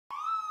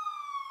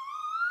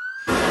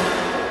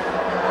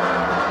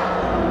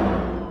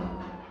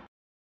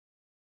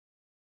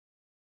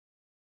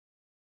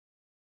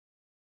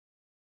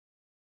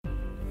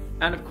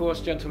And of course,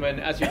 gentlemen,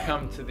 as you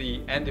come to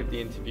the end of the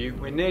interview,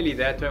 we're nearly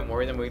there, don't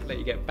worry, then we'll let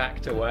you get back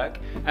to work.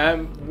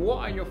 What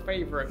are your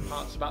favourite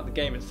parts about the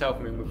game itself?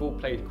 I mean, we've all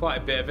played quite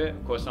a bit of it.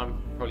 Of course,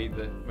 I'm probably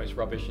the most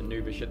rubbish and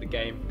noobish at the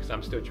game because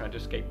I'm still trying to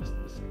escape the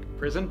second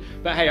prison.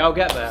 But hey, I'll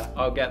get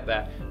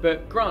there,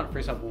 But Grant, for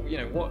example, you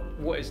know,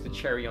 what is the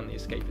cherry on the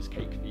Escapist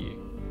cake for you?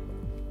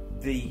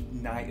 The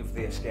night of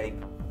the escape.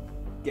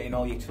 Getting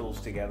all your tools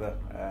together,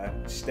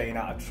 staying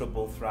out of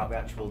trouble throughout the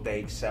actual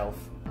day itself.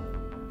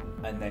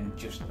 And then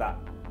just that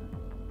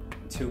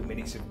 2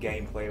 minutes of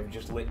gameplay of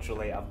just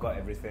literally, I've got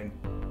everything.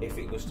 If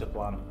it goes to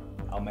plan,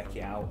 I'll make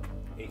it out.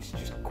 It's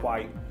just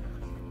quite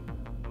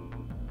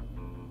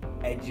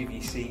edge of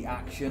your seat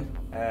action,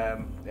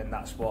 and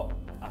that's what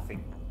I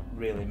think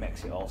really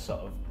makes it all sort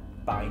of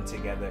bind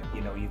together.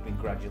 You know, you've been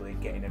gradually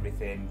getting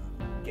everything,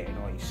 getting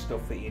all your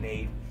stuff that you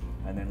need,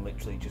 and then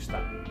literally just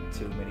that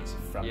 2 minutes of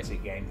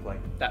frantic gameplay.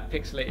 That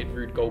pixelated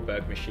Rube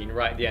Goldberg machine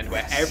right at the end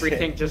where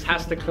everything just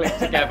has to click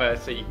together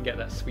so you can get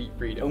that sweet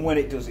freedom. And when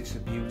it does, it's a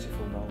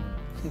beautiful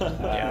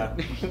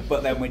moment.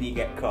 But then when you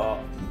get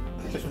caught,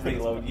 just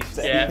reload your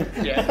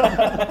save.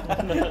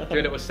 Yeah. Do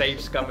a little save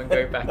scum and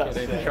go back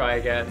in and try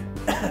again.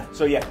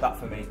 So yeah, that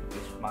for me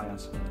is my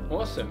answer.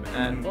 Awesome.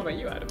 And what about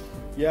you, Adam?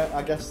 Yeah,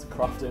 I guess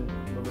crafting,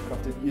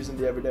 using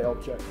the everyday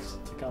objects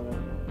to kind of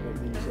make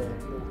these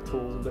little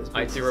tools and bits.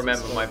 I do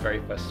remember my very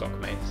first sock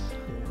mace.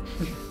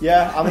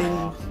 Yeah, I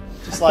mean,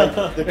 just like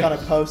the kind of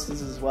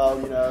posters as well,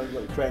 you know,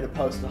 like create a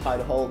poster to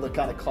hide a hole, the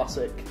kind of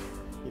classic,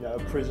 you know,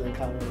 prison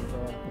kind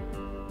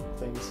of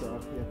things. So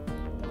yeah,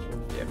 that's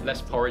really yeah, less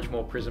porridge,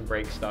 more Prison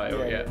Break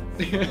style. Yeah.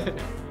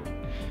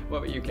 What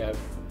about you, Kev?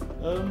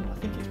 I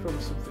think it's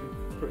probably something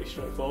pretty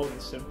straightforward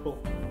and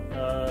simple.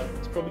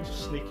 It's probably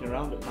just sneaking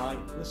around at night.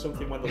 There's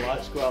something when the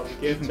lights go out, the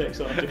game takes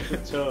on a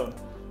different tone,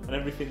 and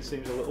everything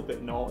seems a little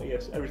bit naughtier,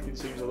 everything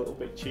seems a little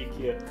bit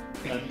cheekier,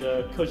 and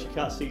because you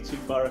can't see too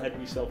far ahead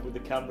of yourself with the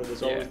camera,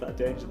 there's always that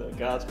danger that a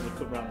guard's going to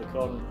come around the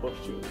corner and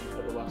bust you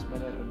at the last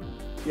minute. And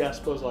yeah, I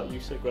suppose like you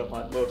said, Grant,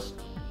 like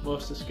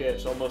most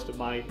escapes, or most of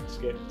my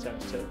escape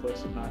attempts take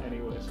place at night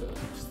anyway, so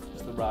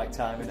it's the right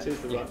time. It is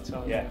the right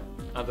time. Yeah.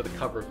 Under the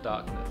cover of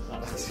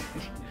darkness.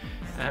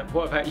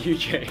 What about you,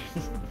 James?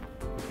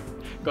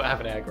 Got to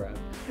have an air grab.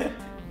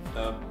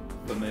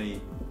 For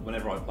me,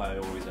 whenever I play, I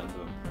always end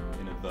up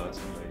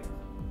inadvertently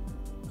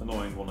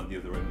annoying one of the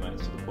other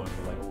inmates to the point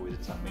where they always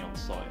attack me on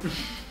sight.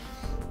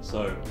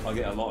 So I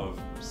get a lot of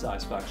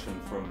satisfaction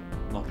from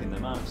knocking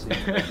them out, seeing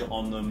if they get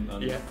on them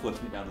and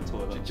flushing it down the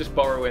toilet. Just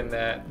borrowing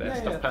their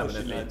stuff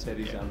permanently. Their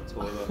teddies down the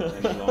toilet,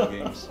 any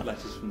belongings,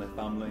 letters from their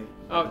family.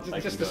 Oh,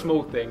 just the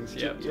small things,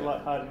 Do you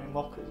like hiding in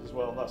lockers as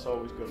well? That's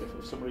always good.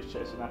 If somebody's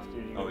chasing after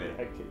you and you get your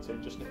head kicked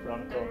in, just nip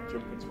around the corner and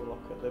jump into a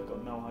locker. They've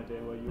got no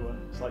idea where you are.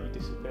 It's like you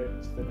disappear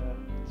into thin air.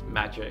 It's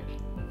magic.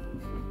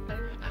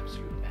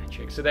 Absolute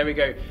magic. So there we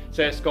go.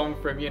 So it's gone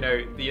from, you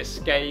know, the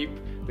escape,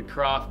 the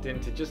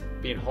crafting, to just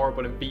being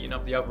horrible and beating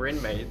up the other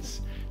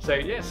inmates. So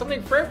yeah,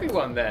 something for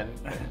everyone then.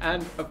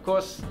 And of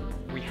course,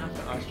 we have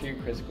to ask you,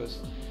 Chris, because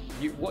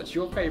what's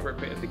your favourite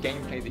bit of the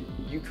gameplay that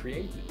you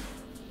created?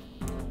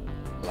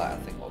 Like, I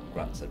think what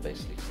Grant said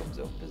basically sums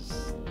it up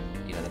as,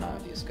 you know, the night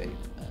of the escape.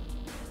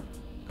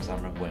 Because I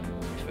remember when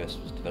we first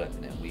was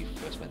developing it, and we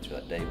first went through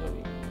that day where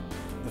we...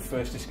 The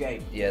first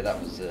escape? Yeah,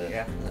 that was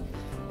that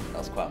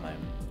was quite a moment.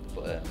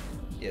 But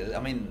yeah,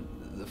 I mean,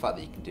 the fact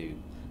that you can do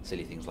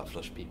silly things like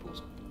flush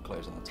people's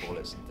clothes on the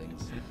toilets and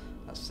things,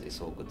 it's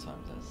all good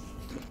times.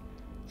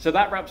 So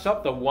that wraps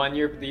up the 1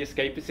 year of the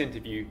Escapists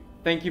interview.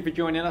 Thank you for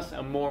joining us,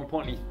 and more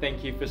importantly,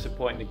 thank you for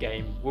supporting the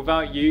game.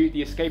 Without you,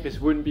 the Escapists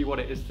wouldn't be what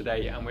it is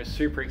today, and we're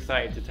super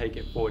excited to take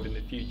it forward in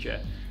the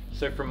future.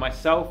 So from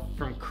myself,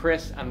 from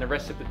Chris, and the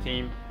rest of the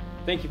team,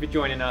 thank you for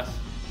joining us.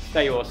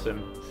 Stay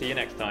awesome. See you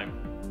next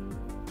time.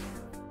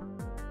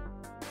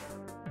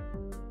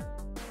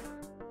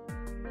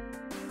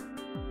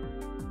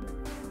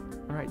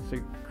 Right, so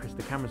Chris,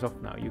 the camera's off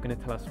now. You're going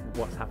to tell us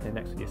what's happening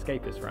next with the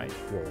Escapists, right?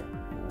 Yeah,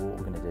 what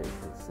we're going to do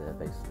is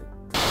basically...